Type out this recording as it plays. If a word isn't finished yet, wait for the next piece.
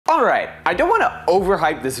Alright, I don't want to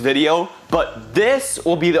overhype this video, but this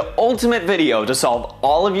will be the ultimate video to solve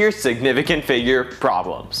all of your significant figure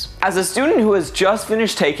problems. As a student who has just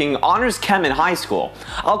finished taking honors chem in high school,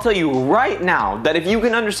 I'll tell you right now that if you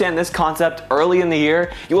can understand this concept early in the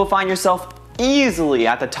year, you will find yourself easily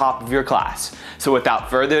at the top of your class. So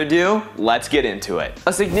without further ado, let's get into it.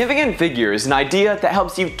 A significant figure is an idea that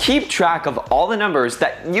helps you keep track of all the numbers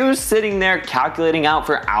that you sitting there calculating out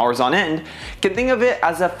for hours on end can think of it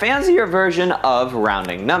as a fancier version of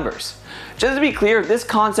rounding numbers. Just to be clear, this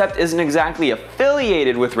concept isn't exactly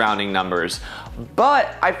affiliated with rounding numbers,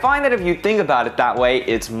 but I find that if you think about it that way,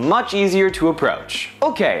 it's much easier to approach.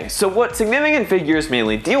 Okay, so what significant figures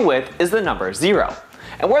mainly deal with is the number 0.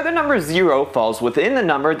 And where the number 0 falls within the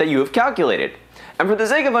number that you have calculated. And for the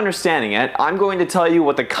sake of understanding it, I'm going to tell you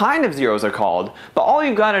what the kind of zeros are called, but all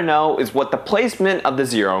you've got to know is what the placement of the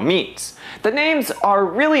 0 means. The names are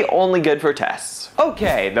really only good for tests.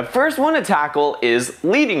 Okay, the first one to tackle is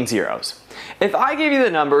leading zeros. If I gave you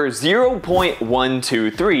the number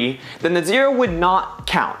 0.123, then the 0 would not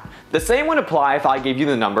count. The same would apply if I gave you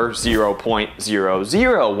the number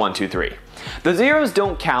 0.00123. The zeros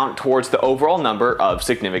don't count towards the overall number of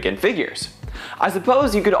significant figures. I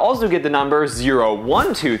suppose you could also get the number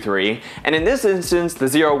 0.123, and in this instance the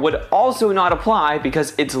 0 would also not apply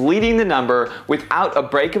because it's leading the number without a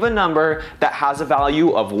break of a number that has a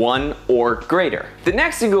value of 1 or greater. The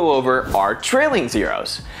next to go over are trailing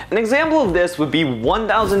zeros. An example of this would be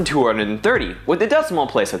 1230 with a decimal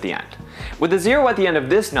place at the end. With a 0 at the end of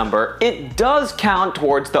this number, it does count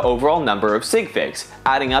towards the overall number of sig figs,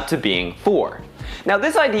 adding up to being 4. Now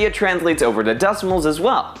this idea translates over to decimals as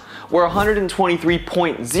well, where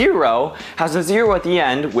 123.0 has a 0 at the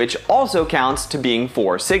end, which also counts to being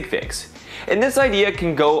 4 sig figs. And this idea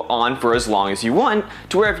can go on for as long as you want,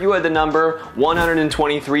 to where if you had the number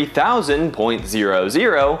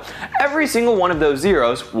 123,000.00, every single one of those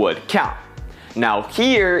zeros would count. Now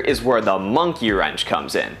here is where the monkey wrench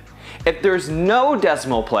comes in. If there's no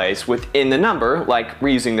decimal place within the number, like we're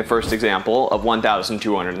using the first example of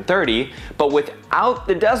 1230, but without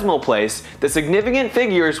the decimal place, the significant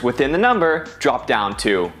figures within the number drop down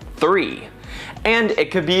to 3. And it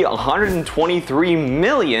could be 123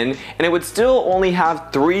 million, and it would still only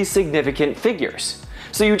have 3 significant figures.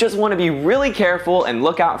 So you just want to be really careful and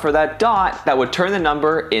look out for that dot that would turn the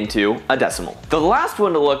number into a decimal. The last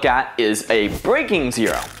one to look at is a breaking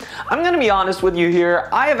zero. I'm going to be honest with you here,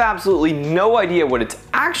 I have absolutely no idea what it's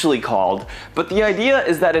actually called, but the idea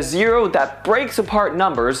is that a zero that breaks apart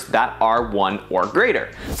numbers that are 1 or greater,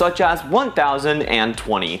 such as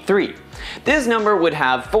 1023. This number would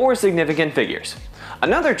have 4 significant figures.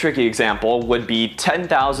 Another tricky example would be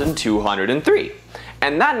 10,203.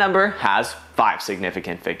 And that number has 5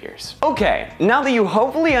 significant figures. Okay, now that you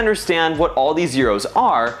hopefully understand what all these zeros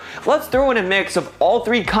are, let's throw in a mix of all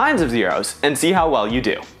 3 kinds of zeros and see how well you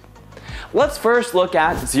do. Let's first look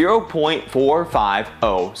at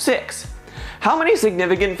 0.4506. How many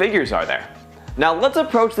significant figures are there? Now let's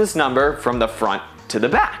approach this number from the front to the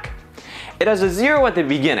back. It has a 0 at the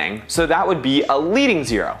beginning, so that would be a leading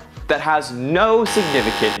zero that has no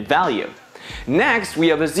significant value. Next, we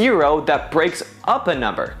have a 0 that breaks up a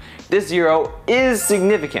number. This 0 is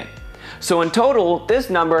significant. So in total, this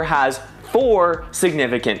number has 4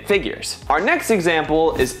 significant figures. Our next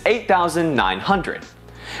example is 8,900.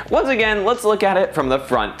 Once again, let's look at it from the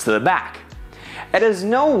front to the back. It has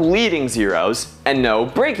no leading zeros and no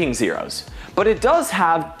breaking zeros, but it does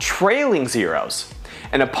have trailing zeros.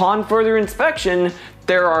 And upon further inspection,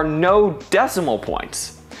 there are no decimal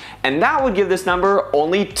points. And that would give this number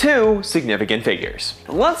only 2 significant figures.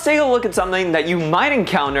 Let's take a look at something that you might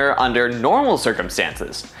encounter under normal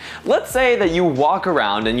circumstances. Let's say that you walk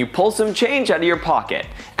around and you pull some change out of your pocket,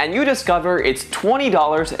 and you discover it's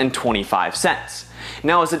 $20.25.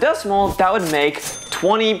 Now as a decimal, that would make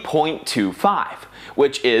 20.25,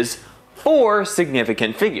 which is 4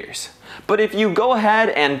 significant figures. But if you go ahead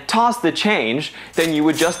and toss the change, then you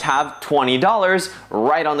would just have $20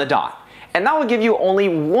 right on the dot. And that would give you only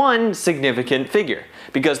 1 significant figure,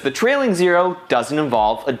 because the trailing 0 doesn't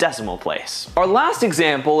involve a decimal place. Our last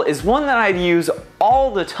example is one that I'd use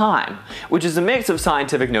all the time, which is a mix of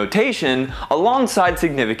scientific notation alongside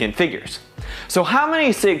significant figures. So how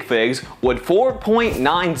many sig figs would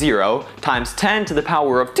 4.90 times 10 to the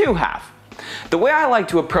power of 2 have? The way I like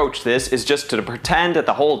to approach this is just to pretend that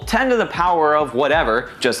the whole 10 to the power of whatever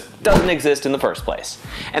just doesn't exist in the first place,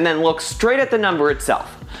 and then look straight at the number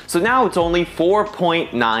itself. So now it's only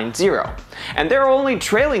 4.90, and there are only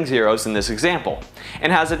trailing zeros in this example,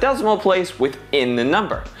 and has a decimal place within the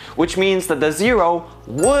number, which means that the 0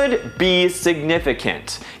 would be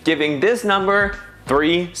significant, giving this number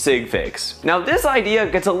 3 sig figs. Now this idea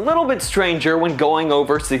gets a little bit stranger when going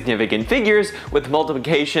over significant figures with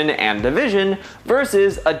multiplication and division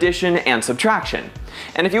versus addition and subtraction.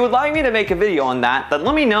 And if you would like me to make a video on that, then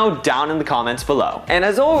let me know down in the comments below. And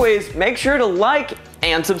as always, make sure to like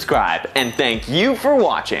and subscribe, and thank you for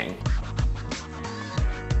watching.